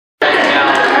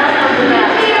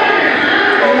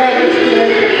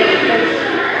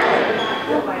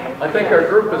think our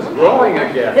group is growing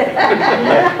again.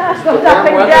 Goes up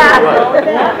and down.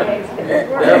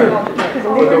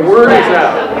 But the word is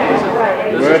out.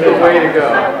 This is the way to go.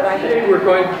 We're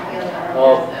going.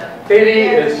 Katie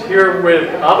is here with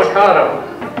avocado.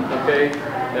 Okay,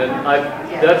 and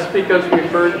that's because we've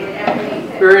heard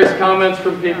various comments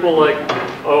from people like,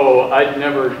 "Oh, I'd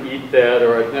never eat that,"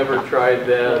 or "I've never tried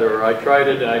that," or "I tried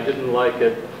it and I didn't like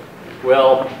it."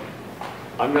 Well,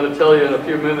 I'm going to tell you in a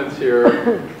few minutes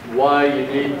here why you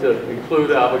need to include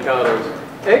avocados.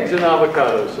 Eggs and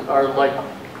avocados are like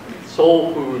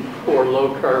soul food for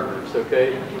low carbers,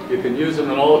 okay? You can use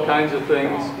them in all kinds of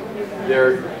things.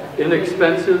 They're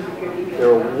inexpensive.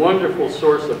 They're a wonderful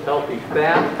source of healthy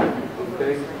fat,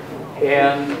 okay?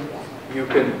 And you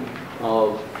can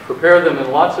prepare them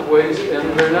in lots of ways,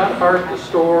 and they're not hard to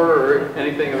store or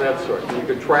anything of that sort. You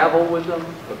can travel with them,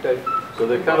 okay? So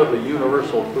they're kind of the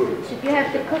universal foods. Did you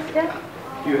have to cook them?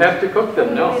 You have to cook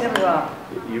them, no. You eat them raw.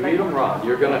 You eat them raw.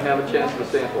 You're going to have a chance to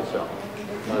sample some.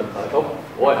 I hope.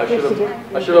 Boy, I should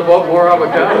have bought more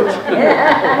avocados.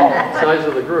 Size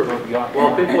of the group.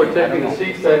 While people are taking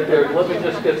seats back there, let me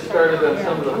just get started on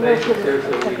some of the basics here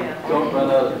so we don't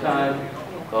run out of time.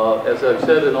 As I've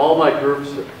said in all my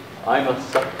groups, I'm a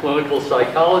clinical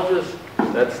psychologist.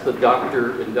 That's the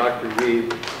doctor in Dr.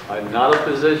 Weed. I'm not a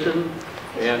physician,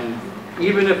 and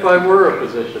even if I were a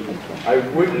physician, I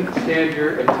wouldn't stand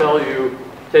here and tell you,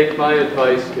 take my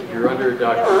advice if you're under a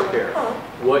doctor's care.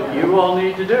 What you all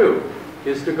need to do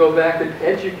is to go back and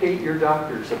educate your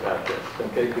doctors about this,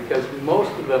 okay? Because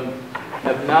most of them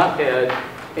have not had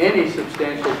any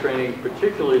substantial training,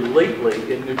 particularly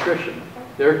lately, in nutrition.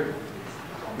 They're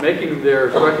making their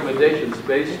recommendations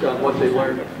based on what they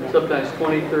learned sometimes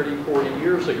 20, 30, 40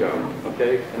 years ago,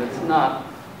 okay? And it's not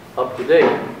up to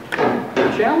date.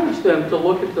 Challenge them to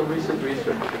look at the recent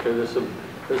research, because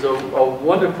there's a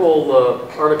wonderful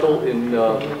article in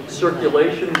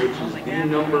Circulation, which is the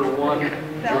 #1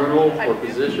 journal for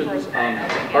physicians on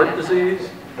heart disease.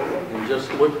 And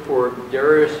just look for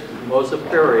Darius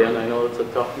Mozaffarian. I know it's a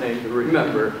tough name to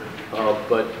remember,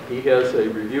 but he has a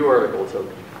review article. It's a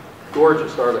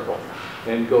gorgeous article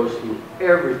and goes through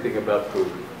everything about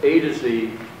food, A to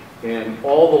Z, and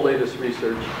all the latest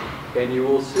research. And you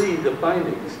will see the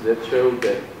findings that show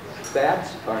that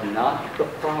fats are not the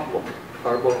problem.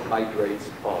 Carbohydrates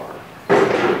are.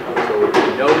 So if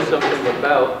you know something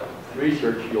about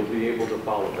research, you'll be able to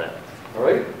follow that. All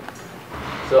right?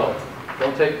 So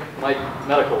don't take my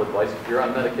medical advice. If you're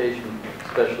on medication,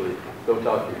 especially, go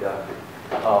talk to your doctor.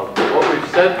 What we've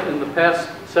said in the past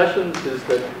sessions is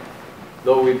that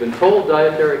though we've been told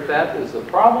dietary fat is the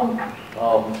problem,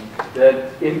 that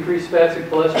increased fats and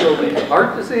cholesterol lead to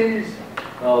heart disease,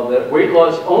 that weight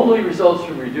loss only results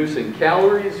from reducing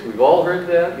calories. We've all heard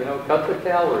that, you know, cut the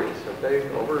calories, okay,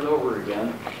 over and over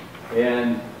again.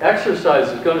 And exercise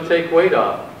is going to take weight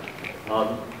off.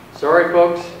 Sorry,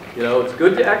 folks, you know, it's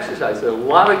good to exercise. There are a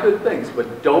lot of good things,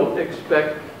 but don't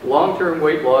expect long-term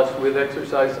weight loss with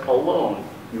exercise alone.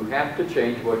 You have to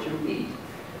change what you eat.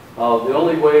 The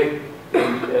only way,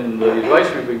 and the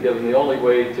advice we've been given, the only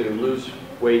way to lose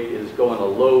weight is go on a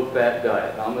low-fat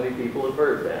diet. How many people have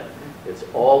heard that? It's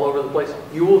all over the place.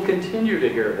 You will continue to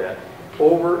hear that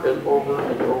over and over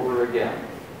and over again.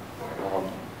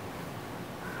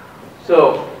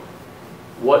 So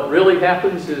what really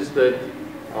happens is that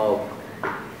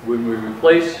when we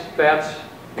replace fats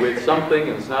with something,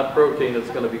 and it's not protein, it's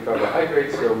going to be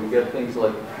carbohydrates, so we get things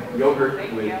like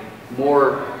yogurt with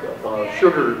more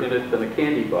sugar in it than a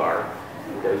candy bar.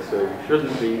 Okay, so you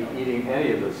shouldn't be eating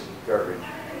any of this garbage.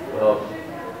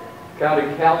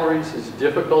 Counting calories is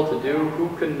difficult to do.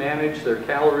 Who can manage their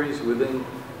calories within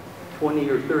 20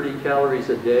 or 30 calories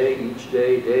a day, each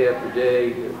day, day after day?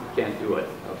 You can't do it.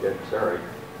 Okay, sorry.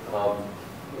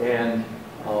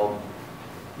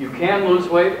 You can lose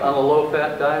weight on a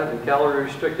low-fat diet and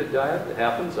calorie-restricted diet. It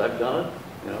happens. I've done it.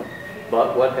 You know.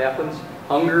 But what happens?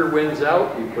 Hunger wins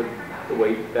out. You put the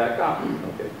weight back on.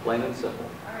 Okay, plain and simple.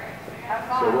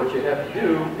 So what you have to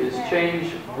do is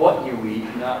change what you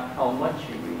eat, not how much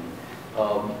you eat.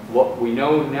 What we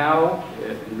know now,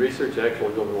 in research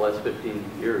actually over the last 15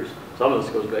 years, some of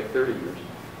this goes back 30 years,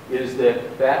 is that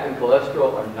fat and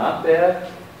cholesterol are not bad.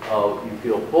 You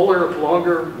feel fuller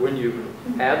longer when you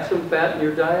add some fat in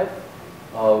your diet.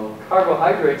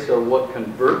 Carbohydrates are what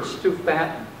converts to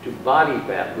fat, to body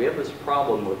fat. We have this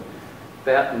problem with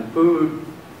fat in food,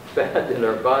 fat in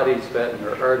our bodies, fat in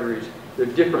our arteries. They're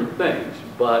different things,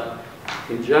 but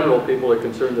in general, people are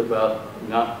concerned about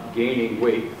not gaining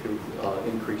weight through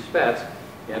increased fats.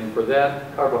 And for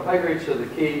that, carbohydrates are the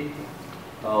key.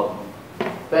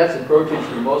 Fats and proteins,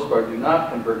 for the most part, do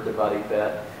not convert to body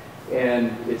fat.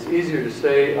 And it's easier to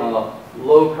stay on a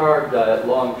low-carb diet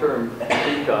long-term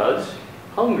because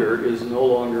hunger is no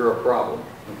longer a problem,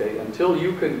 okay? Until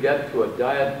you can get to a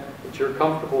diet that you're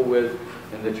comfortable with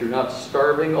and that you're not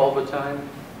starving all the time,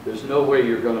 there's no way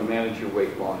you're going to manage your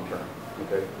weight long-term,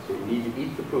 okay? So you need to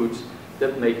eat the foods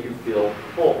that make you feel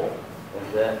full,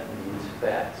 and that means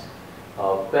fats.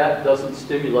 Fat doesn't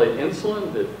stimulate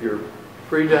insulin. If you're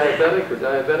pre-diabetic or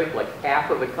diabetic, like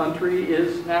half of the country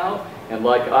is now, and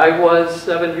like I was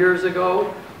 7 years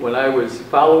ago when I was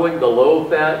following the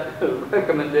low-fat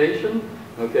recommendation,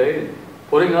 okay,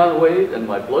 putting on weight, and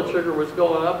my blood sugar was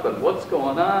going up, and what's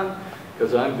going on?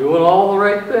 Because I'm doing all the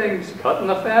right things, cutting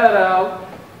the fat out.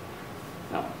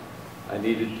 No, I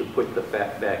needed to put the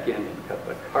fat back in and cut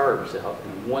the carbs out,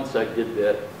 and once I did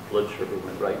that, blood sugar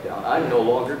went right down. I'm no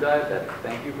longer diabetic.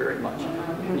 Thank you very much.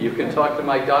 You can talk to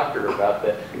my doctor about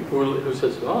that, who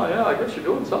says, oh yeah, I guess you're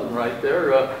doing something right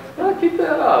there. Yeah, keep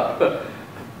that up.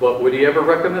 But would he ever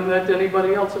recommend that to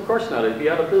anybody else? Of course not. He'd be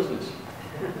out of business.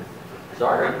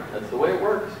 Sorry, that's the way it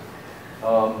works.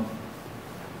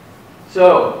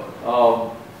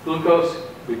 Glucose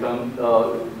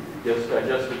gets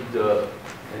digested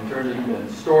and turned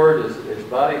and stored as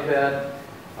body fat.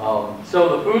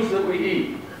 So the foods that we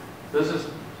eat,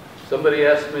 somebody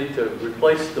asked me to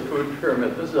replace the food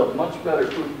pyramid. This is a much better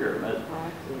food pyramid.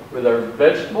 With our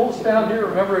vegetables down here,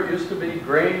 remember it used to be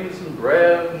grains and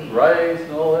bread and rice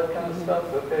and all that kind of stuff?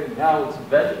 Okay, now it's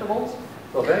vegetables.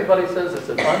 So if anybody says it's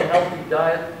an unhealthy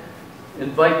diet,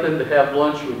 invite them to have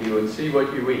lunch with you and see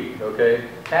what you eat, okay?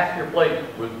 Half your plate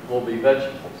will be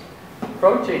vegetables.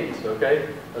 Proteins,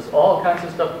 okay? There's all kinds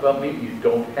of stuff about meat. You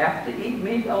don't have to eat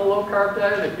meat on a low-carb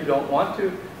diet if you don't want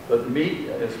to, but meat,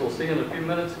 as we'll see in a few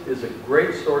minutes, is a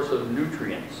great source of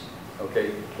nutrients,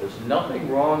 okay? There's nothing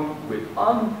wrong with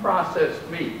unprocessed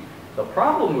meat. The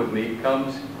problem with meat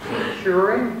comes in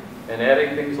curing and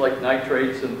adding things like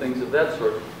nitrates and things of that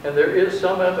sort. And there is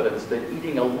some evidence that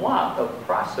eating a lot of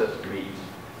processed meats,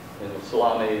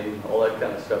 salami and all that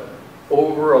kind of stuff,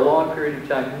 over a long period of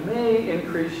time may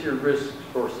increase your risk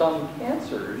for some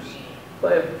cancers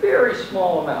by a very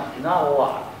small amount, not a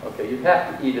lot. Okay, you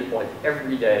have to eat it like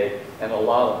every day and a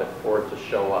lot of it for it to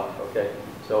show up. Okay,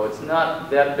 so it's not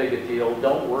that big a deal.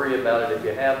 Don't worry about it if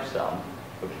you have some.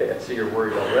 Okay, I see you're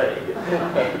worried already.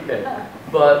 Okay,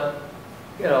 but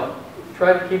you know,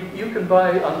 try to keep. You can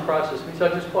buy unprocessed meats. I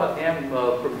just bought ham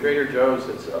from Trader Joe's.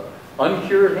 It's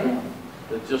uncured ham.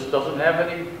 It just doesn't have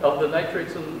any of the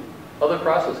nitrates and other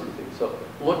processing things. So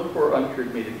look for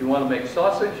uncured meat. If you want to make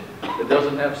sausage that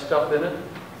doesn't have stuff in it,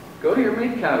 go to your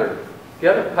meat counter.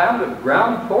 Get a pound of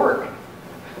ground pork.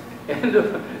 And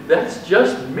that's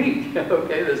just meat,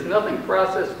 okay? There's nothing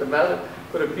processed about it.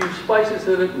 Put a few spices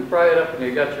in it and fry it up and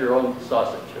you got your own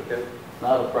sausage, okay?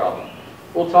 Not a problem.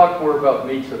 We'll talk more about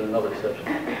meats in another session.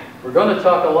 We're going to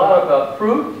talk a lot about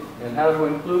fruit and how to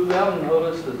include them.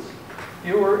 Notice it's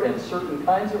fewer and certain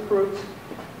kinds of fruits.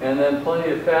 And then plenty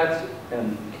of fats,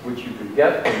 and which you can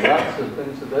get from nuts and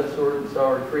things of that sort, and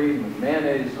sour cream and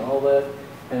mayonnaise and all that.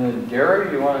 And then dairy,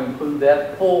 you want to include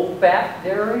that full fat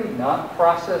dairy, not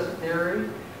processed dairy.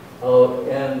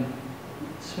 And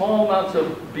small amounts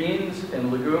of beans and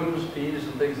legumes, peas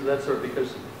and things of that sort,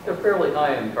 because they're fairly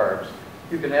high in carbs.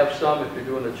 You can have some if you're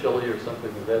doing a chili or something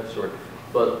of that sort.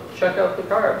 But check out the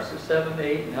carbs, 7,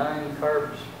 8, 9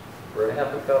 carbs for a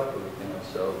half a cup,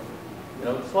 so. You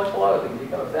know, it's like a lot of things,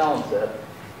 you've got to balance that.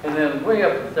 And then way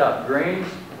up at the top, grains.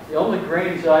 The only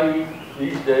grains I eat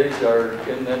these days are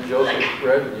in that Joseph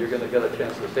bread, and you're going to get a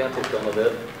chance to sample some of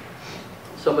it.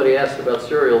 Somebody asked about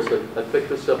cereals. I picked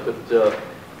this up at Job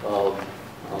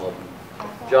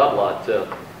Lot,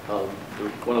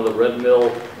 one of the Red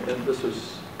Mill, and this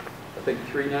was, I think,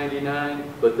 $3.99,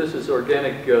 but this is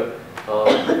organic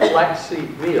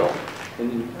flaxseed meal.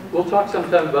 And we'll talk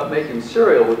sometime about making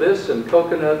cereal with this and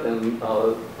coconut and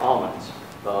almonds.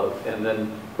 And then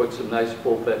put some nice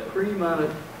full-fat cream on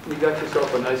it. You got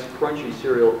yourself a nice crunchy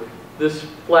cereal. This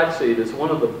flaxseed is one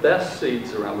of the best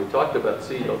seeds around. We talked about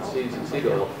seeds and seed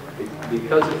oil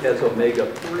because it has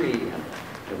omega-3 in it.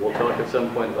 And we'll talk at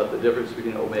some point about the difference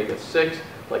between omega-6,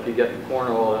 like you get in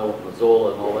corn oil,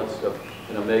 mazola, and all that stuff,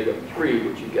 and omega-3,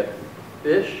 which you get in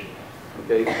fish,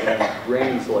 okay, and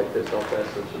grains like this. I'll pass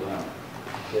this around.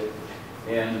 Okay.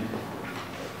 And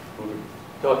we're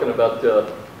talking about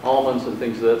almonds and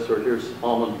things of that sort. Here's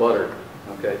almond butter.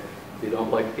 Okay, if you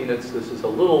don't like peanuts, this is a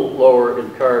little lower in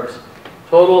carbs.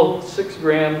 Total 6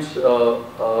 grams of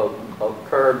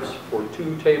carbs for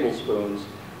 2 tablespoons,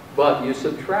 but you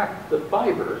subtract the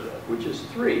fiber, which is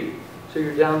 3, so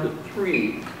you're down to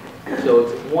 3. So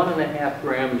it's 1.5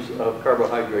 grams of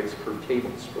carbohydrates per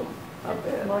tablespoon. Not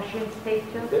bad. Ocean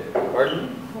State too? Okay.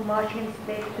 Pardon? From Ocean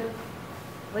State too?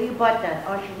 Where you bought that,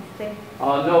 Ocean State?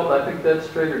 No, I think that's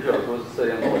Trader Joe's. What does it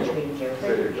say on the label?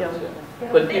 Trader Joe's, Joe's.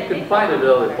 yeah. But you can find it at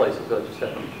other places. I just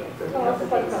haven't shown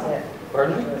there.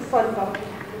 Pardon me?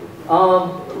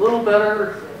 A little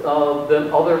better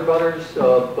than other butters,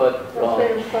 but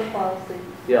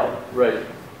yeah, right.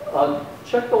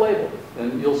 Check the label,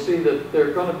 and you'll see that there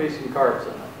are going to be some carbs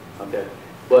in it. Okay,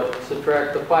 but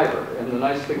subtract the fiber. And the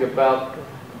nice thing about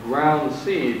ground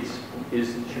seeds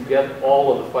is that you get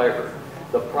all of the fiber.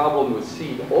 The problem with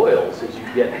seed oils is you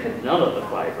get none of the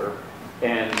fiber,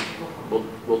 and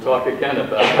we'll talk again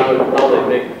about how they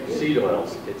make seed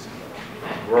oils. It's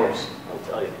gross, I'll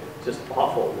tell you. It's just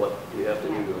awful what you have to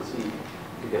do to a seed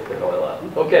to get that oil out.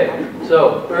 Okay,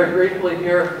 so very briefly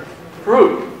here,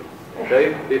 fruit.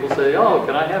 Okay, people say, oh,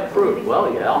 can I have fruit?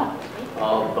 Well, yeah,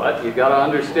 but you got to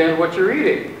understand what you're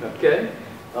eating. Okay.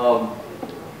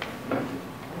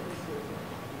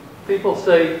 People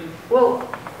say, well,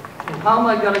 how am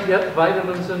I going to get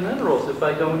vitamins and minerals if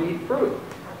I don't eat fruit?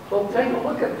 Well, take a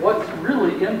look at what's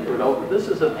really in fruit. Oh, this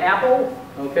is an apple,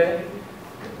 okay?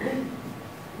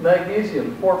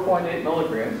 Magnesium, 4.8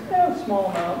 milligrams. Yeah, a small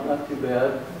amount, not too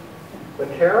bad. The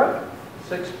carrot,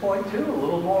 6.2, a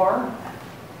little more.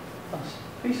 A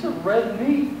piece of red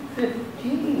meat,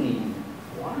 15.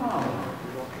 Wow.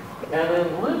 And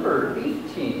then liver,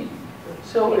 18.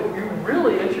 So if you're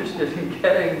really interested in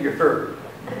getting your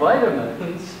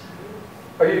vitamins,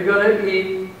 are you going to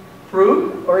eat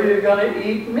fruit or are you going to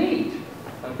eat meat?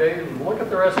 Okay, look at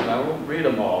the rest of them. I won't read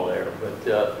them all there,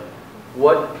 but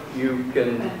what you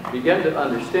can begin to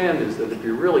understand is that if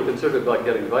you're really concerned about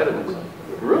getting vitamins,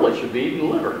 you really should be eating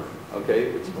liver. Okay,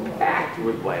 it's packed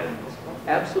with vitamins,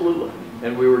 absolutely.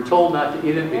 And we were told not to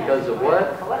eat it because of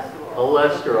what?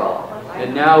 Cholesterol.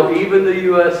 And now even the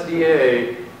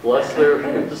USDA, bless their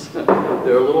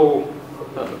little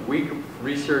weak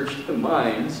researched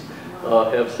minds,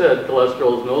 have said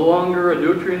cholesterol is no longer a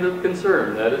nutrient of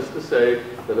concern. That is to say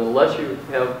that unless you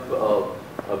have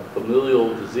a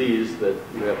familial disease that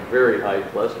you have very high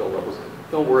cholesterol levels,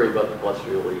 don't worry about the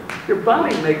cholesterol you eat. Your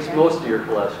body makes most of your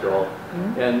cholesterol,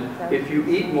 and if you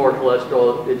eat more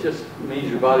cholesterol, it just means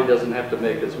your body doesn't have to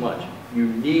make as much. You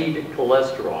need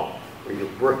cholesterol for your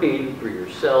brain, for your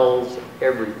cells,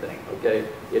 everything, okay?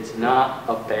 It's not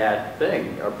a bad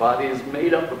thing. Our body is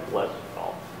made up of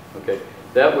cholesterol, okay?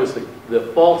 That was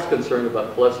the false concern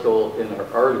about cholesterol in our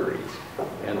arteries,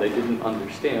 and they didn't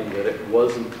understand that it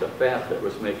wasn't the fat that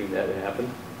was making that happen,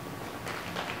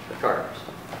 the carbs,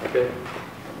 okay?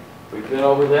 We've been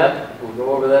over that. We'll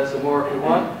go over that some more if you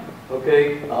want.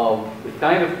 Okay, the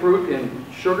kind of fruit in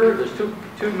sugar, there's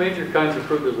two major kinds of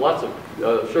fruit. There's lots of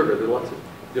sugar. There's lots of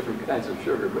different kinds of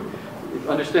sugar, but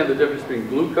understand the difference between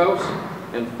glucose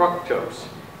and fructose.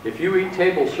 If you eat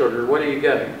table sugar, what are you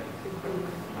getting?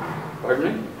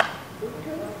 Pardon me?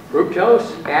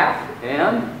 Fructose, half,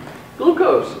 and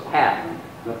glucose, half.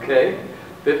 Okay?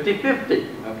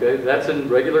 50-50. Okay? That's in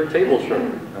regular table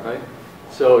sugar. All right?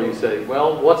 So you say,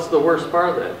 well, what's the worst part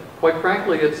of that? Quite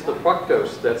frankly, it's the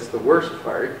fructose that's the worst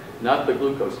part, not the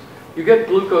glucose. You get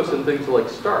glucose in things like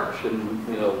starch and,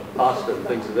 you know, pasta and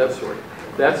things of that sort.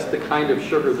 That's the kind of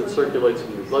sugar that circulates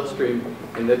in your bloodstream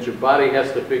and that your body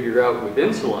has to figure out with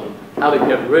insulin how to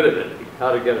get rid of it,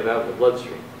 how to get it out of the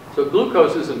bloodstream. So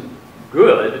glucose isn't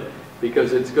good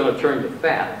because it's going to turn to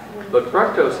fat. But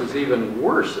fructose is even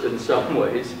worse in some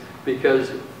ways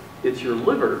because it's your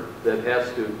liver that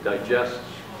has to digest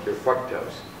your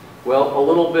fructose. Well, a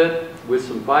little bit with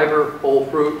some fiber, whole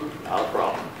fruit, not a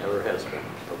problem, never has been,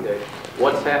 okay?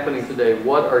 What's happening today?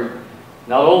 What are,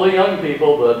 not only young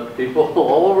people, but people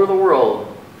all over the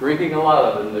world drinking a lot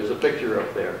of it, and there's a picture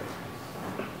up there.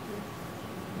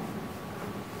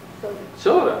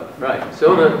 Soda, right.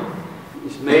 Soda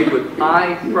is made with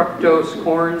high fructose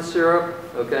corn syrup,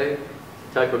 okay?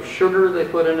 The type of sugar they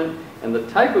put in it. And the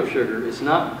type of sugar is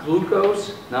not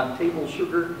glucose, not table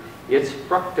sugar, it's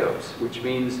fructose, which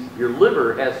means your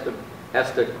liver has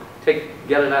to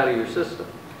get it out of your system.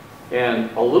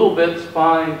 And a little bit's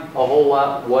fine, a whole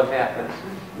lot, what happens?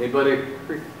 Anybody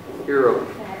hear of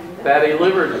fatty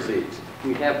liver disease?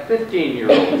 We have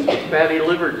 15-year-olds with fatty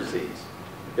liver disease.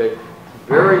 Okay?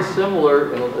 Very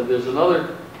similar, and there's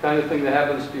another kind of thing that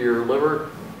happens to your liver,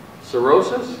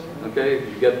 cirrhosis. Okay,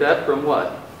 you get that from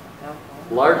what?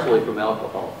 Largely from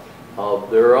alcohol.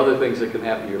 There are other things that can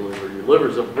happen to your liver. Your liver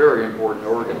is a very important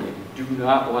organ. You do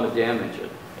not want to damage it.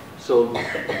 So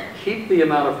keep the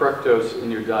amount of fructose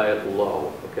in your diet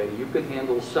low. Okay, you can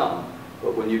handle some,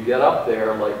 but when you get up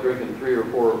there, like drinking 3 or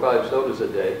 4 or 5 sodas a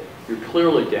day, you're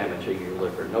clearly damaging your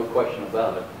liver. No question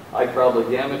about it. I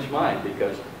probably damage mine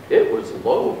because it was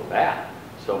low fat.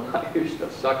 So I used to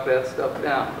suck that stuff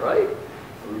down, right?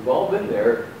 We've all been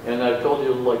there. And I've told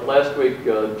you, like last week,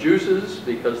 juices,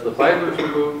 because the fiber's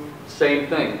removed, same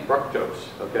thing, fructose,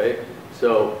 okay?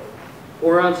 So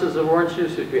 4 ounces of orange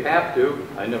juice if you have to.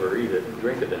 I never eat it and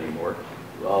drink it anymore,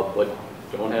 but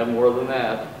don't have more than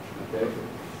that, okay?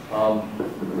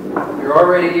 You're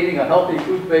already eating a healthy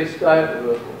food-based diet,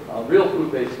 a real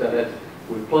food-based diet,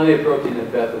 with plenty of protein and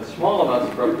fat, but small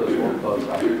amounts of fructose won't cause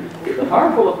harm. The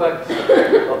harmful effects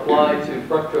apply to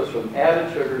fructose from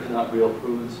added sugars, not real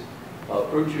foods.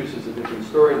 Fruit juice is a different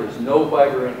story. There's no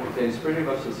fiber in it. Contains pretty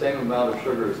much the same amount of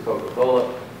sugar as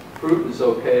Coca-Cola. Fruit is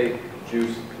okay,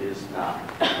 juice is not.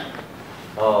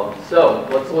 So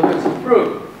let's look at some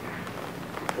fruit.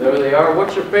 There they are.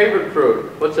 What's your favorite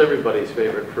fruit? What's everybody's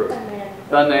favorite fruit?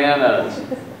 Bananas.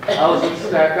 How does it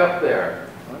stack up there?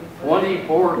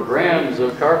 24 grams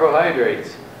of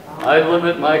carbohydrates. I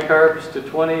limit my carbs to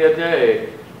 20 a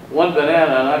day. 1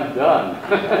 banana and I'm done.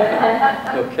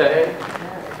 Okay?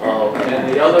 And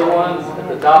the other ones at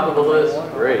the top of the list,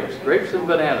 grapes. Grapes and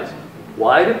bananas.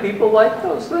 Why do people like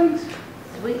those things?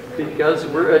 Because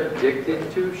we're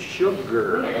addicted to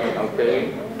sugar.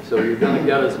 Okay? So you're going to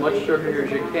get as much sugar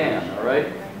as you can, all right?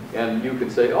 And you can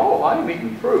say, oh, I'm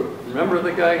eating fruit. Remember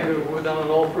the guy who went on an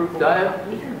all-fruit diet?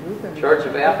 In charge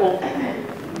of Apple?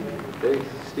 Okay,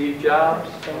 Steve Jobs?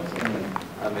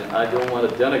 I mean, I don't want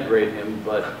to denigrate him,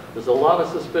 but there's a lot of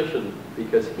suspicion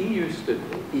because he used to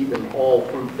eat an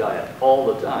all-fruit diet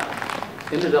all the time.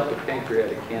 Ended up with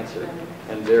pancreatic cancer,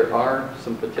 and there are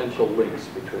some potential links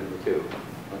between the two,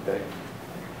 okay?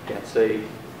 Can't say,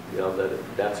 you know, that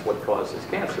that's what causes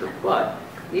cancer, but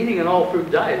eating an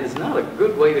all-fruit diet is not a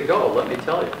good way to go, let me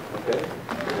tell you, okay?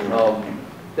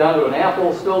 Down to an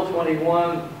apple, still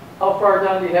 21. How far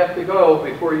down do you have to go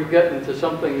before you get into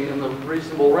something in the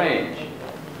reasonable range?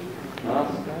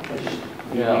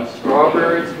 Yeah,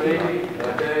 strawberries maybe,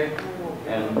 okay?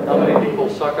 And how many people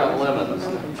suck on lemons?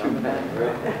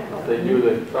 Right? They do,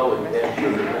 they probably add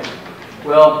sugar, right?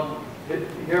 Well,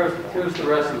 here's the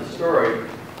rest of the story.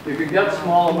 You can get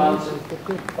small amounts of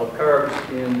carbs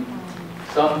in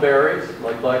some berries,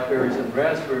 like blackberries and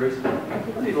raspberries,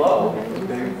 pretty low.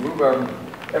 Okay, rhubarb,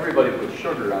 everybody puts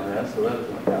sugar on that, so that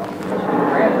doesn't count.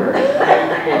 Cranberries. People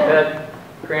have had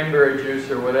cranberry juice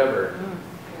or whatever,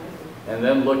 and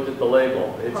then looked at the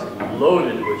label. It's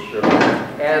loaded with sugar,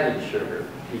 added sugar,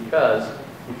 because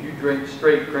if you drink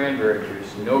straight cranberry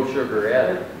juice, no sugar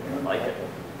added, you don't like it.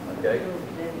 Okay.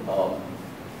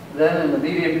 Then in the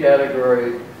medium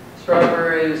category,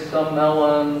 strawberries, some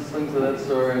melons, things of that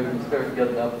sort, and start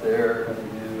getting up there,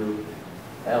 and do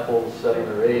apples 7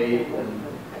 or 8, and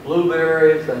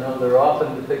blueberries. I know they're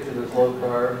often depicted as low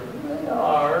carb. They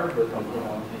are, but you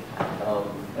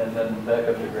know. And then back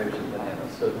up to grapes and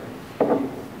bananas. So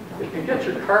if you get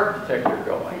your carb detector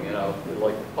going, you know, you're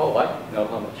like, oh, I know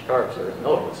how much carbs there is.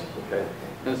 Notice, okay.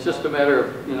 And it's just a matter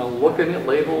of, you know, looking at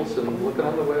labels and looking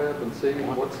on the web and seeing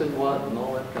what's in what and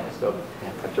all that kind of stuff.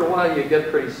 After a while, you get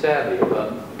pretty savvy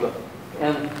about it.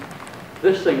 And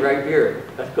this thing right here,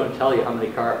 that's going to tell you how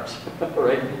many carbs,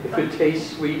 right? If it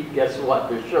tastes sweet, guess what?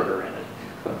 There's sugar in it.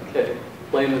 Okay,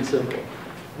 plain and simple.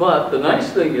 But the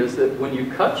nice thing is that when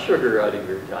you cut sugar out of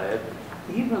your diet,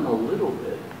 even a little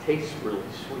bit tastes really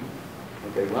sweet.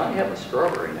 Okay, when I have a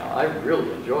strawberry now, I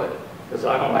really enjoy it because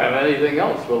I don't have anything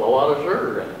else with a lot of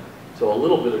sugar in it. So a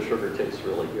little bit of sugar tastes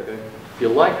really good. If you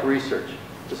like research,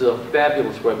 this is a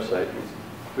fabulous website.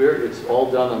 It's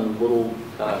all done in little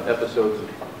episodes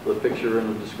with a picture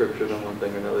and a description and one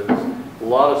thing or another. There's a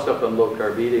lot of stuff on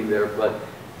low-carb eating there, but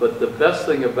the best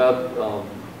thing about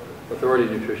Authority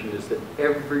Nutrition is that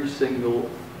every single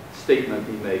statement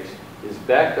he makes is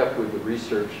backed up with the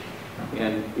research,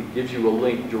 and it gives you a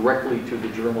link directly to the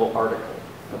journal article.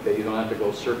 Okay, you don't have to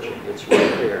go searching, it's right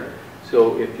there.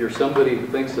 So if you're somebody who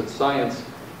thinks that science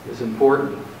is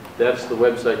important, that's the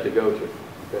website to go to.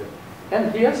 Okay?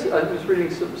 And yes, I was reading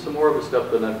some more of his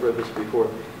stuff than I've read this before.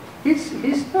 He's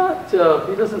not,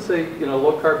 he doesn't say, you know,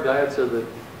 low-carb diets are the,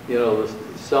 you know,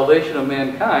 the salvation of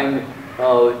mankind.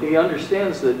 He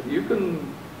understands that you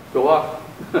can go off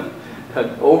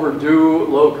and overdo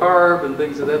low-carb and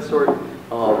things of that sort.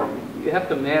 You have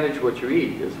to manage what you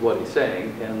eat, is what he's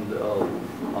saying, and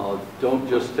don't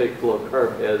just take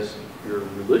low-carb as your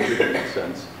religion in a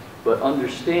sense, but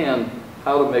understand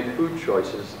how to make food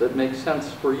choices that make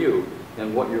sense for you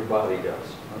and what your body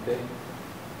does, okay?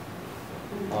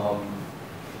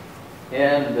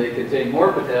 And they contain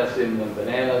more potassium than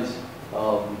bananas,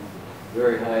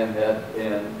 very high in that,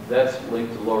 and that's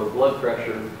linked to lower blood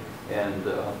pressure and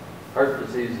heart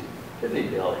disease, kidney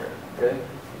failure, okay?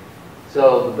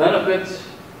 So the benefits,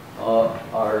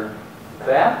 are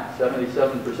fat.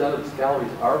 77% of its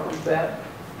calories are from fat.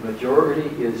 Majority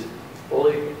is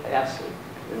oleic acid.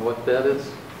 You know what that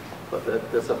is? But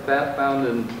that's a fat found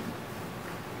in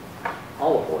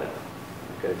olive oil.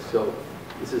 Okay, so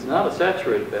this is not a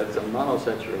saturated fat, it's a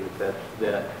monosaturated fat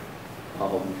that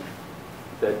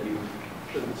the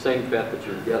same fat that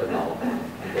you get in olive oil.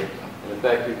 Okay? And in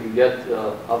fact, you can get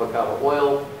avocado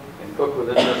oil and cook with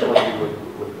it just like you would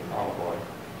with olive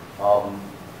oil.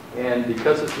 And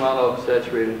because it's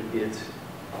monosaturated, it's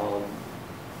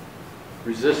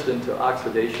resistant to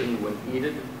oxidation when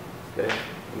heated. Okay?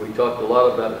 And we talked a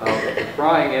lot about how if you're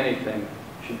frying anything, you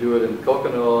should do it in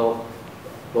coconut oil,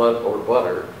 or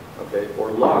butter, okay,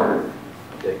 or lard,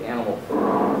 okay, animal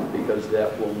fat, because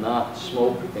that will not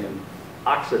smoke and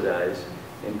oxidize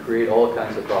and create all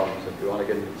kinds of problems. If you want to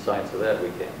get into the science of that,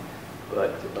 we can.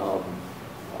 But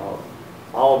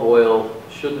olive oil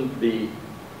shouldn't be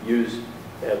used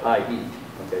at high heat,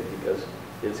 okay, because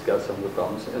it's got some of the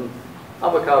problems. And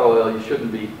avocado oil, you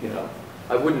shouldn't be, you know,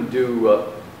 I wouldn't do,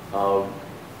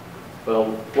 well,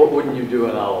 what wouldn't you do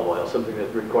in olive oil? Something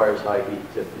that requires high heat,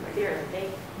 typically. Sear a steak.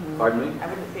 Pardon me? I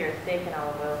wouldn't sear a steak in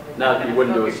olive oil. No, you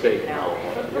wouldn't do a steak in olive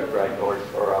oil, you're right, or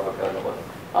avocado oil.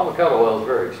 Avocado oil is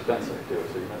very expensive too,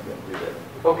 so you're not going to do that.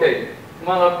 Okay, come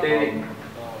on up, Katie.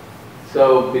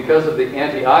 So because of the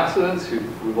antioxidants,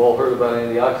 we've all heard about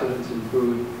antioxidants in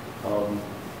food,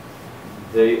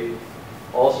 they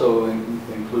also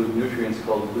include nutrients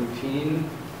called lutein,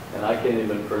 and I can't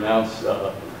even pronounce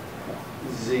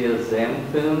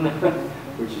zeaxanthin,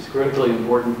 which is critically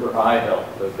important for eye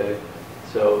health, okay?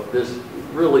 So this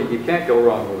really, you can't go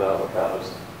wrong with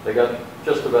avocados. They got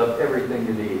just about everything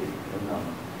you need in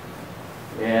them.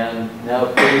 And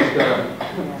now Katie's going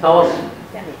to tell us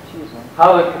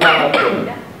how to come out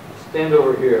and stand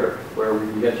over here where we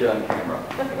can get you on camera.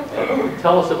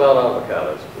 Tell us about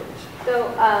avocados, please.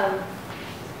 So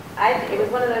it was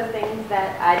one of those things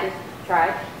that I just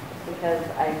tried because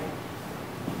I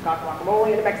got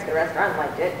guacamole at a Mexican restaurant and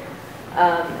liked it.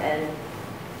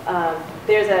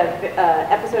 There's a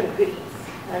episode of Good Eats.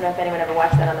 I don't know if anyone ever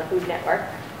watched that on the Food Network,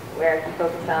 where he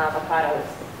focused on avocados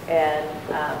and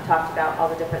talked about all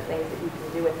the different things that you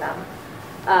can do with them.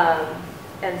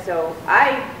 And so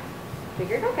I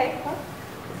figured, okay, well,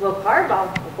 it's low carb,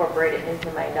 I'll incorporate it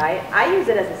into my diet. I use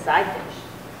it as a side dish.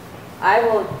 I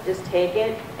will just take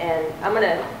it, and I'm going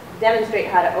to demonstrate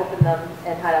how to open them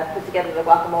and how to put together the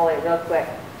guacamole real quick,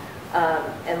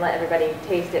 and let everybody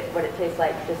taste it, what it tastes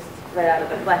like, just right out of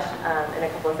the flesh in a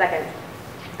couple of seconds.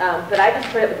 But I just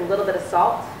put it with a little bit of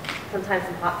salt, sometimes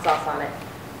some hot sauce on it,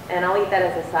 and I'll eat that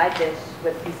as a side dish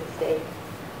with a piece of steak,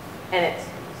 and it's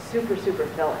super, super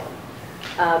filling.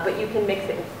 But you can mix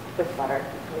it with butter, you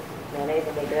can mix it with mayonnaise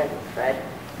and make it as a spread.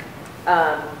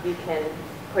 You can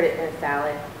put it in a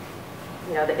salad.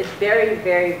 You know, it's very,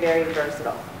 very, very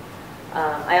versatile.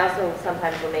 I also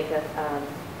sometimes will make a,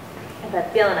 if I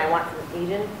feel and I want some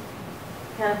Asian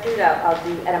kind of food, I'll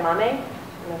do edamame. I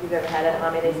don't know if you've ever had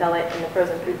edamame. They sell it in the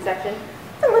frozen food section.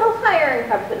 It's a little higher in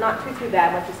carbs, but not too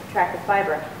bad once you subtract the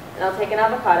fiber. And I'll take an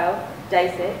avocado,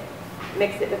 dice it,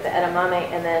 mix it with the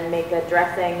edamame, and then make a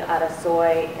dressing out of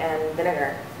soy and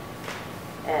vinegar,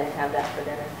 and have that for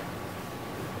dinner.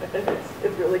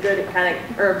 It's really good. It kind of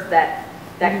curbs that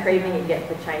craving you get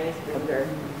for Chinese food or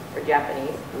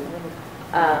Japanese food.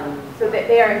 So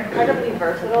they are incredibly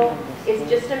versatile. It's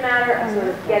just a matter of sort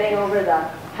of getting over the,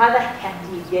 how the heck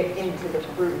do you get into the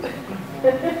fruit?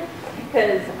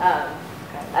 Because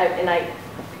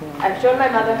I've shown my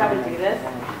mother how to do this,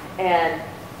 and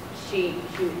she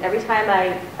every time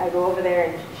I go over there,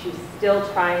 and she's still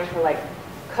trying to like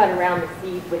cut around the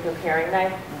seed with her paring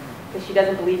knife, because she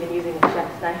doesn't believe in using the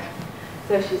chef's knife.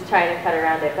 So she's trying to cut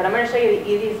around it. But I'm going to show you the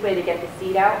easiest way to get the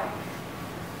seed out.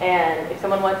 And if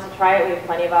someone wants to try it, we have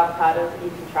plenty of avocados that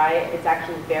you can try it. It's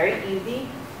actually very easy.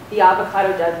 The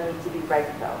avocado does need to be ripe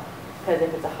though, because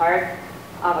if it's a hard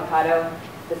avocado,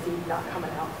 the seed's not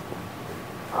coming out.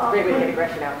 It's a great way to get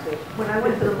aggression out too. When I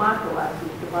went to the market last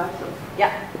week to buy some,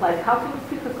 Yeah. like how can you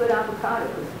pick a good avocado?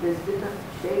 Because there's different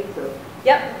shades of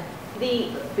Yep.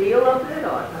 the feel of it, or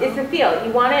no? It's the feel.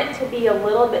 You want it to be a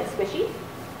little bit squishy.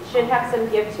 It should have some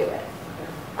give to it.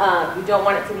 You don't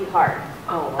want it to be hard.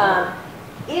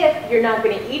 If you're not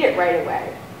going to eat it right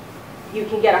away, you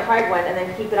can get a hard one and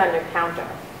then keep it on your counter.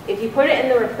 If you put it in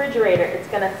the refrigerator, it's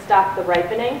going to stop the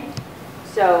ripening.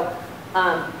 So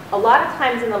a lot of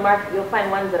times in the market, you'll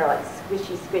find ones that are like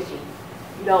squishy.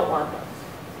 You don't want those.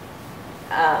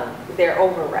 They're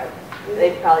overripe.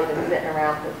 They've probably been sitting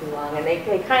around for too long, and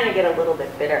they kind of get a little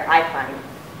bit bitter, I find,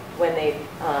 when they've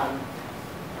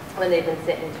been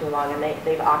sitting too long and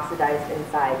they've oxidized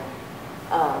inside.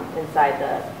 inside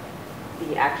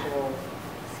the actual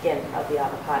skin of the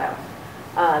avocado.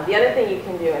 The other thing you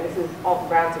can do, and this is Alton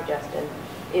Brown's suggestion,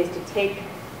 is to take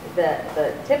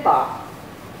the tip off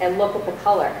and look at the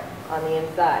color on the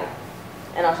inside.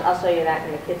 And I'll show you that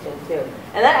in the kitchen too.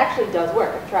 And that actually does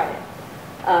work. I've tried it.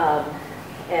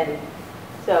 And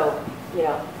so, you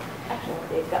know, actually,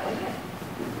 Dave's got one here.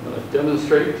 I'm going to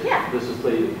demonstrate. Yeah. This is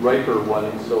the riper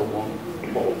one, so it won't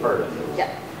fall apart.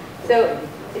 Yeah. So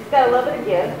it's got a little bit of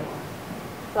give.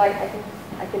 So I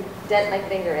can dent my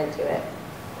finger into it.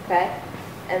 Okay?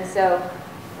 And so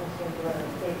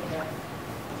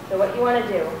what you want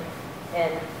to do,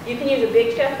 and you can use a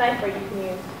big chef knife or you can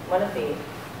use one of these.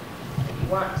 If you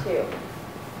want to,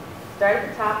 start at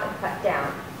the top and cut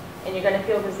down. And you're going to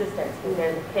feel resistance because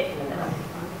there's a pit in the middle.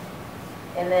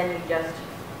 And then you just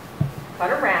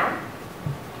cut around.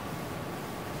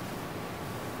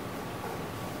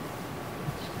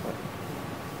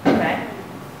 Okay?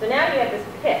 So now you have this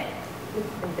pit.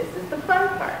 And this is the fun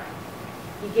part.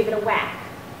 You give it a whack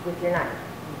with your knife.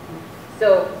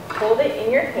 So hold it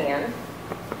in your hand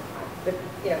with,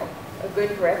 you know, a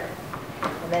good grip.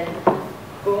 And then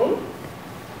boom.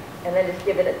 And then just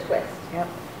give it a twist. Yep.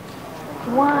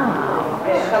 Wow.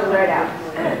 And it comes right out.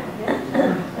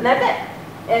 And that's it.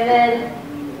 And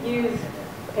then use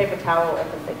a paper towel or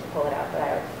something to pull it out.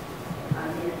 But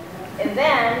and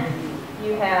then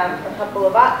you have a couple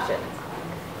of options.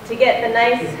 To get the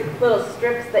nice little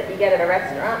strips that you get at a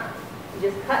restaurant, you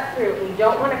just cut through, and you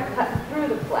don't want to cut through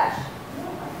the flesh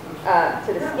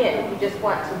to the skin. You just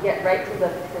want to get right to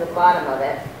the bottom of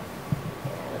it.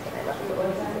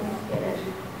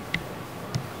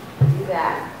 Do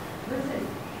that.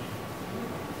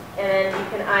 And then you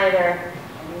can either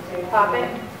pop it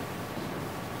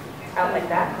out like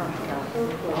that,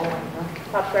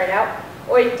 pops right out,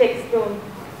 or you can take a spoon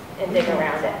and dig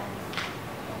around it.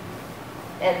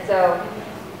 And so,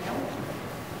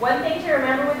 one thing to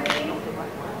remember with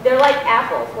these, they're like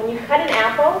apples. When you cut an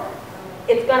apple,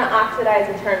 it's going to oxidize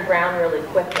and turn brown really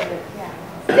quickly.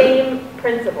 Same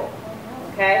principle,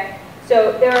 okay?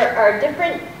 So there are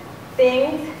different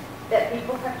things that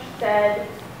people have said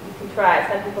you can try.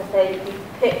 Some people say you keep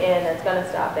pit in, that's going to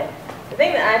stop it. The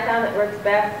thing that I found that works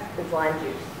best is lime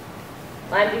juice.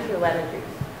 Lime juice or lemon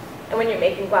juice. And when you're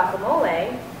making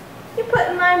guacamole, you're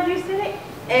putting lime juice in it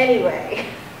anyway.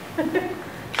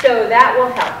 So that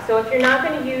will help. So if you're not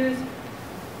going to use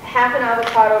half an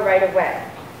avocado right away,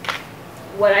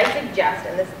 what I suggest,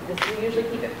 and this we usually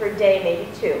keep it for a day, maybe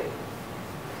two,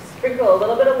 sprinkle a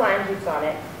little bit of lime juice on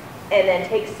it, and then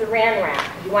take saran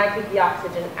wrap. You want to keep the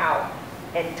oxygen out,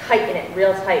 and tighten it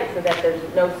real tight so that there's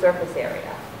no surface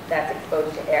area that's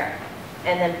exposed to air,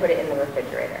 and then put it in the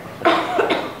refrigerator.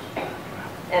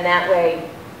 And that way,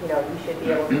 you know, you should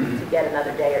be able to get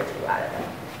another day or two out of it.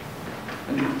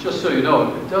 And just so you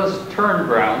know, it does turn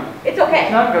brown. It's okay.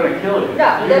 It's not going to kill you.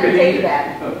 No, it doesn't taste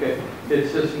bad. Okay.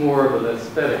 It's just more of an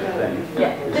aesthetic thing.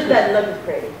 Yeah, it just doesn't look as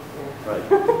pretty. Right.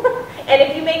 And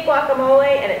if you make guacamole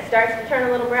and it starts to turn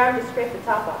a little brown, just scrape the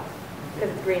top off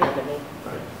because it's green underneath.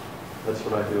 Right. That's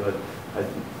what I do. I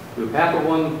do half of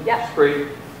one, Yeah. scrape,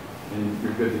 and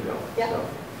you're good to go. Yeah. So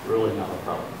really not a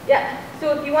problem. Yeah,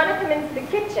 so if you want to come into the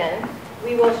kitchen,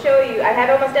 we will show you, I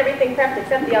had almost everything prepped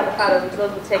except the avocados, which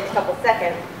those will take a couple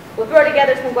seconds. We'll throw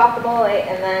together some guacamole,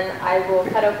 and then I will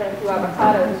cut open a few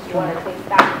avocados if you want to taste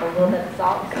that with a little bit of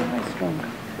salt.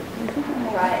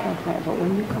 Try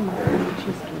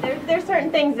it. There's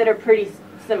certain things that are pretty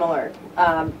similar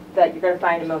that you're going to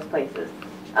find in most places.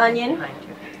 Onion.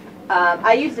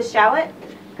 I use the shallot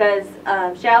because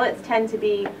shallots tend to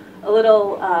be a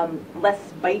little less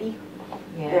bitey.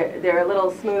 Yeah. They're a little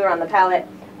smoother on the palate.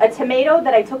 A tomato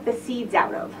that I took the seeds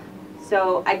out of.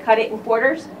 So I cut it in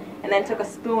quarters and then took a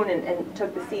spoon and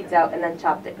took the seeds out and then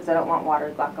chopped it because I don't want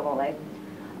watered guacamole.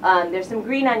 There's some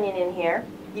green onion in here.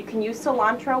 You can use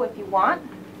cilantro if you want.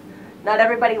 Not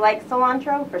everybody likes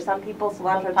cilantro. For some people,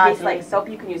 cilantro tastes like soap.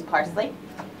 You can use parsley.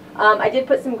 I did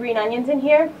put some green onions in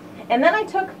here. And then I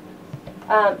took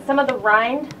some of the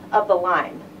rind of the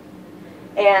lime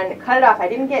and cut it off. I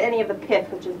didn't get any of the pith,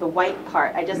 which is the white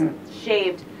part. I just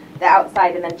shaved the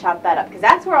outside and then chopped that up because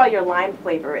that's where all your lime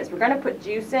flavor is. We're going to put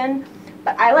juice in,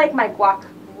 but I like my guac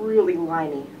really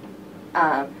limey.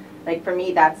 Like for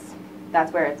me, that's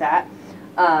where it's at.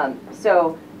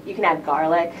 So you can add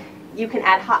garlic. You can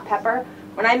add hot pepper.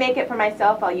 When I make it for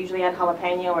myself, I'll usually add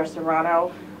jalapeno or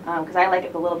serrano because I like it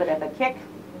with a little bit of a kick.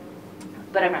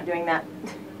 But I'm not doing that.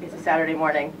 It's a Saturday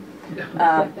morning.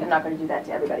 I'm not going to do that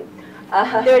to everybody.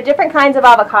 There are different kinds of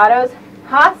avocados.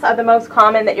 Hots are the most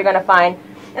common that you're going to find,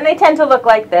 and they tend to look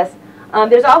like this.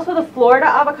 There's also the Florida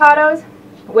avocados,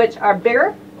 which are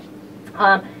bigger,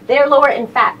 They're lower in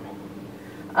fat.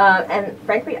 And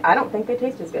frankly, I don't think they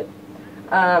taste as good.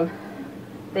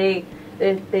 They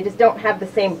just don't have the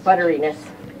same butteriness.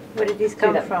 Where did these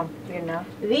come from? Do you know?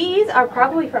 These are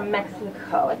probably from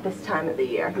Mexico at this time of the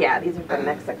year. Yeah, these are from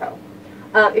Mexico.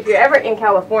 If you're ever in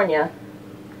California,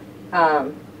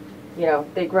 you know,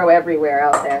 they grow everywhere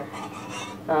out there.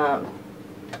 And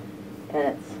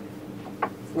it's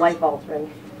life-altering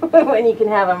when you can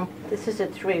have them. This is a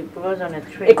tree. It grows on a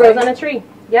tree. It grows on a tree.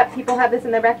 Yep, people have this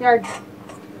in their backyard.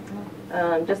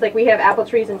 Just like we have apple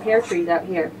trees and pear trees out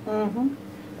here. Mm-hmm.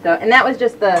 So, and that was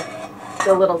just the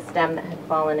little stem that had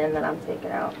fallen in that I'm taking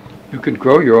out. You could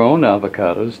grow your own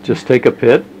avocados. Just take a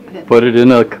pit, put it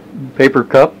in a paper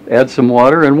cup, add some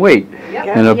water, and wait.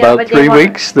 Yep. In about 3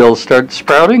 weeks, they'll start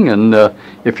sprouting. And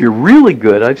if you're really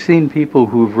good, I've seen people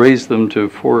who've raised them to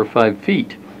 4 or 5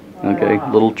 feet. Okay,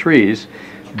 little trees.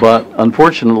 But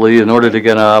unfortunately, in order to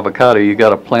get an avocado, you got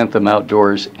to plant them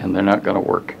outdoors, and they're not going to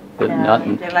work. Not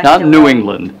in New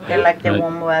England. They like the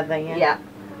warm weather. Yeah.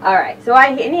 All right. So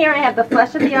in here I have the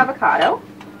flesh of the avocado.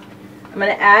 I'm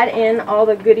going to add in all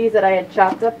the goodies that I had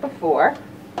chopped up before.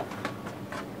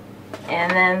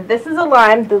 And then this is a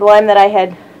lime, the lime that I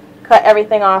had cut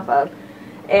everything off of.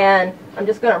 And I'm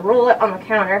just going to roll it on the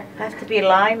counter. Has to be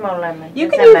lime or lemon? You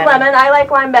can use lemon. I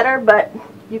like lime better, but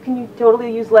you can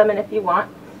totally use lemon if you want.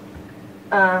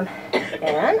 And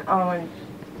all I'm going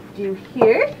to do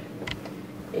here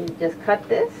is just cut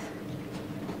this.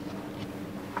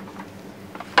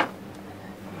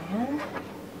 And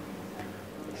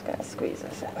just going to squeeze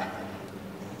this in.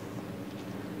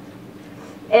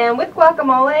 And with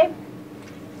guacamole,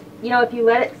 you know, if you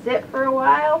let it sit for a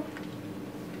while,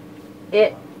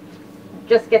 it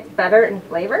just gets better in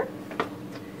flavor.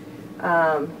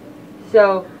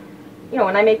 So, you know,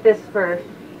 when I make this for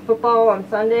football on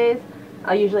Sundays,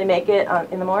 I'll usually make it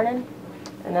in the morning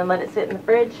and then let it sit in the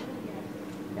fridge.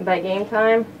 And by game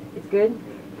time, it's good.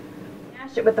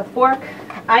 Mash it with a fork.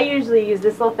 I usually use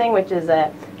this little thing, which is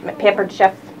a Pampered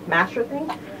Chef masher thing.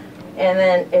 And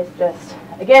then it's just,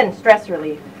 again, stress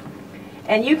relief.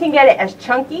 And you can get it as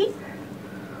chunky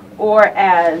or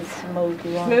as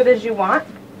smooth as you want.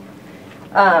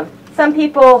 Some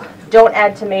people don't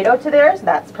add tomato to theirs.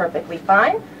 That's perfectly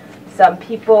fine. Some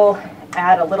people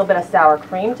add a little bit of sour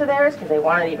cream to theirs because they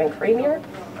want it even creamier.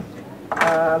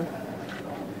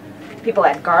 People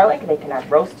add garlic. They can add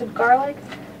roasted garlic.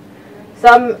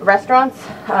 Some restaurants,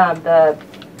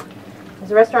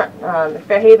 there's a restaurant in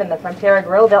Fairhaven, the Frontera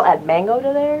Grill, they'll add mango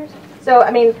to theirs. So,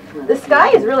 I mean, the sky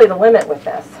is really the limit with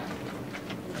this.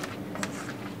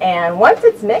 And once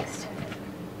it's mixed,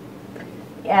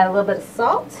 you add a little bit of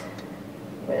salt,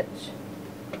 which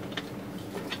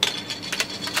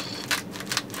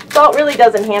salt really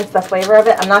does enhance the flavor of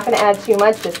it. I'm not going to add too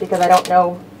much just because I don't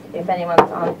know if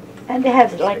anyone's on. And they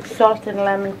have like salt and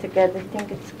lemon together. I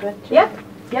think it's good. Yep,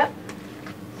 yep.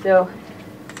 So,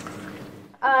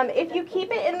 if you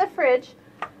keep it in the fridge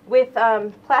with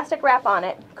plastic wrap on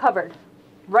it, cover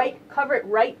it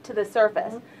right to the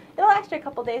surface. It'll last you a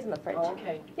couple days in the fridge. Oh,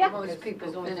 okay. Yeah. Most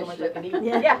people don't finish it.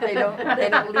 Yeah. They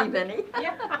don't leave any.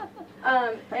 Yeah.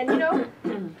 And you know,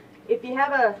 if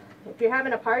you're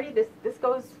having a party, this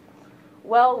goes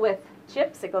well with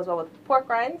chips. It goes well with pork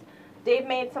rinds. Dave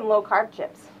made some low-carb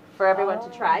chips for everyone to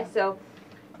try. So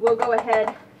we'll go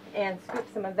ahead and scoop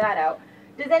some of that out.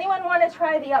 Does anyone want to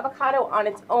try the avocado on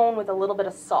its own with a little bit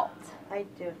of salt? I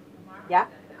do. Yeah?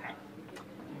 Okay.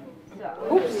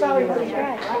 So, oops, sorry.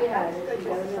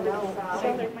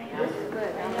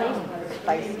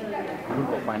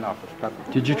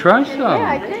 Did you try some? Yeah,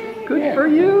 I did. Good for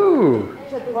you.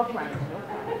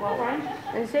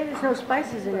 They say there's no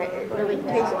spices in it. It really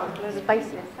tastes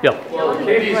spicy. Yeah. Well,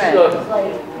 Katie's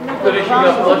finishing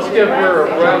up. Let's give her a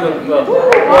round of applause.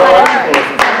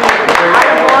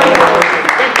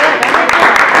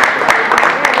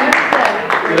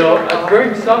 You know, I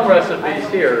bring some recipes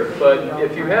here, but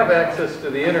if you have access to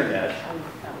the internet,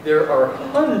 there are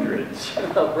hundreds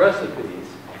of recipes.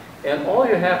 And all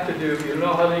you have to do, you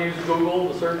know how to use Google,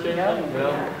 the search engine? You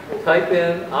know, type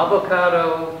in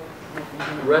avocado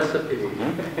recipe,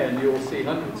 and you'll see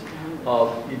hundreds.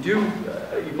 You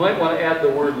might want to add the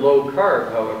word low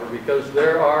carb, however, because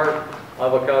there are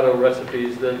avocado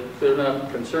recipes that they're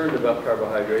not concerned about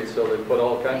carbohydrates, so they put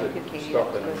all kinds of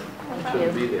stuff in it. It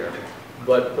shouldn't be there.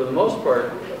 But for the most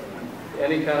part,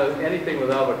 anything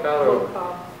with avocado,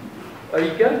 are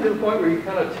you getting to the point where you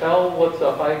kind of tell what's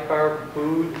a high carb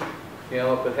food? You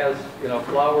know, if it has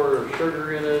flour or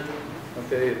sugar in it,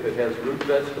 okay, if it has root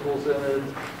vegetables in it.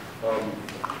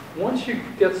 Once you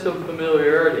get some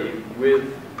familiarity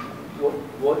with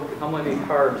how many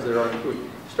carbs there are in food,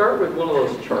 start with one of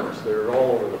those charts that are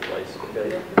all over the place,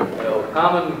 okay?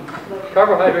 Common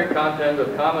carbohydrate content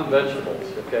of common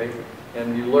vegetables, okay?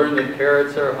 And you learn that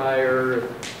carrots are higher,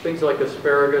 things like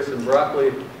asparagus and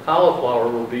broccoli. Cauliflower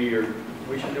will be your,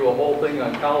 we should do a whole thing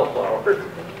on cauliflower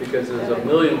because there's a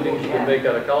million things you can make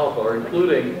out of cauliflower,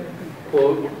 including,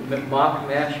 quote, mock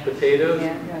mashed potatoes,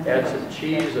 add some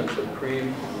cheese and some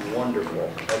cream,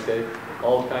 wonderful, okay?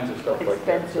 All kinds of stuff like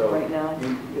that. Expensive right now.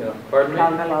 Pardon me?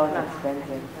 Cauliflower is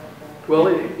expensive. Well,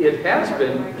 it has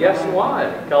been. Guess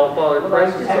why? Cauliflower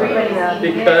prices are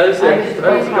Everybody- because it's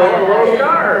going low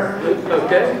carb.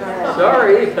 Okay,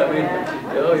 sorry. I mean,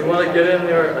 you want to get in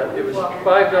there. It was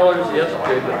 $5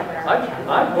 yesterday, but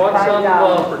I bought some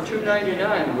for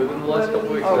 $2.99 within the last couple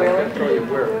weeks. I can't tell you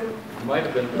where. It might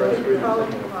have been fresh food.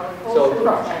 So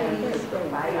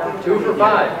 2 for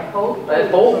 $5 at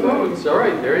Whole Foods. All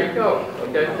right, there you go.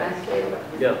 Okay.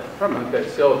 Yeah. Okay.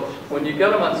 So when you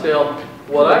get them on sale.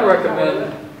 What I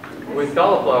recommend with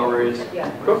cauliflower is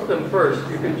cook them first.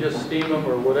 You can just steam them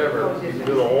or whatever. You can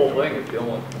do the whole thing if you don't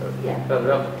want to cut it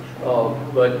up.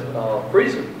 But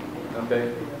freeze them,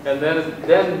 okay? And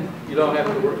then you don't have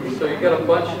to work. So you get a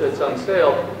bunch that's on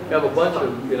sale. You have a bunch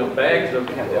of bags of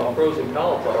frozen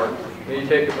cauliflower. And you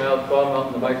take them out, thaw them out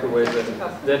in the microwave, and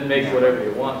then make whatever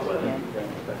you want with it.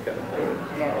 That kind of thing.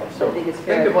 So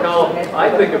I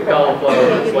think of cauliflower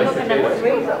as like potatoes.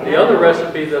 The other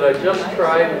recipe that I just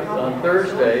tried on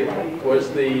Thursday was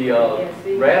the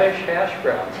radish hash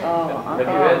browns. Have you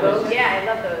had those? Yeah, I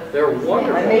love those. They're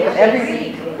wonderful. I make them every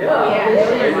week.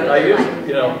 Yeah. I use,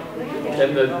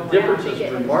 and the difference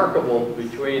is remarkable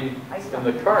between in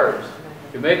the carbs.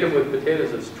 You make them with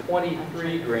potatoes, it's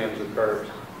 23 grams of carbs.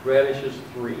 Radish is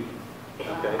 3.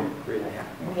 Okay, 3.5.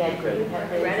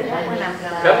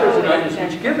 Peppers and onions,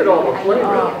 which give it all the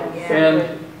flavor. And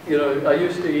I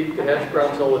used to eat the hash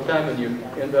browns all the time, and you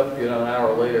end up an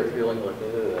hour later feeling like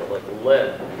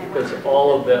lead because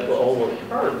all the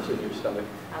carbs in your stomach.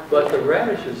 But the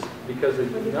radishes, because they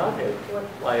do not have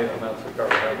high amounts of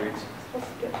carbohydrates,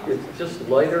 it's just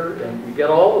lighter, and you get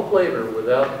all the flavor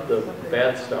without the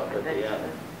bad stuff at the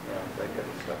end. That kind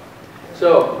of stuff.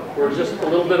 So, we're just a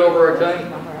little bit over our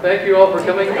time. Thank you all for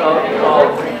coming.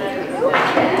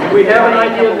 We have an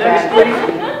idea next week.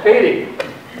 Katie,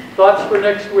 thoughts for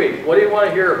next week? What do you want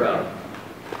to hear about?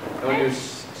 I want to do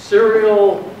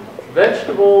cereal,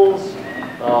 vegetables.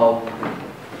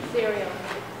 Cereal.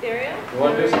 You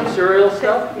want to do some cereal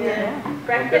stuff? Yeah.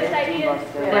 Breakfast ideas?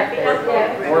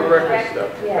 More breakfast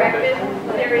stuff. Breakfast,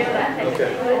 cereal, that type of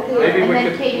Okay. thing. Maybe we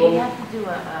could. Katie, we have to do a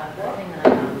thing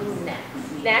on snacks.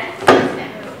 Snacks?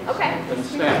 Okay. And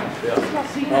snacks,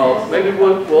 yeah. Maybe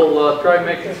we'll try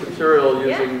making some cereal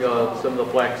using some of the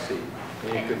flaxseed.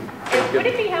 And you can Would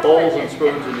it be get helpful bowls and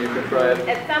spoons, and you can try it.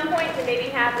 at some point to maybe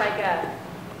have like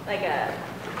a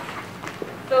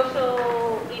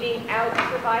social eating out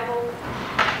survival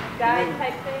guide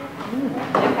type thing?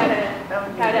 Like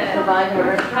how to survive in a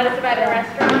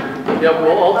restaurant? Yeah,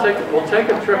 we'll take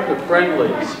a trip to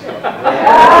Friendly's.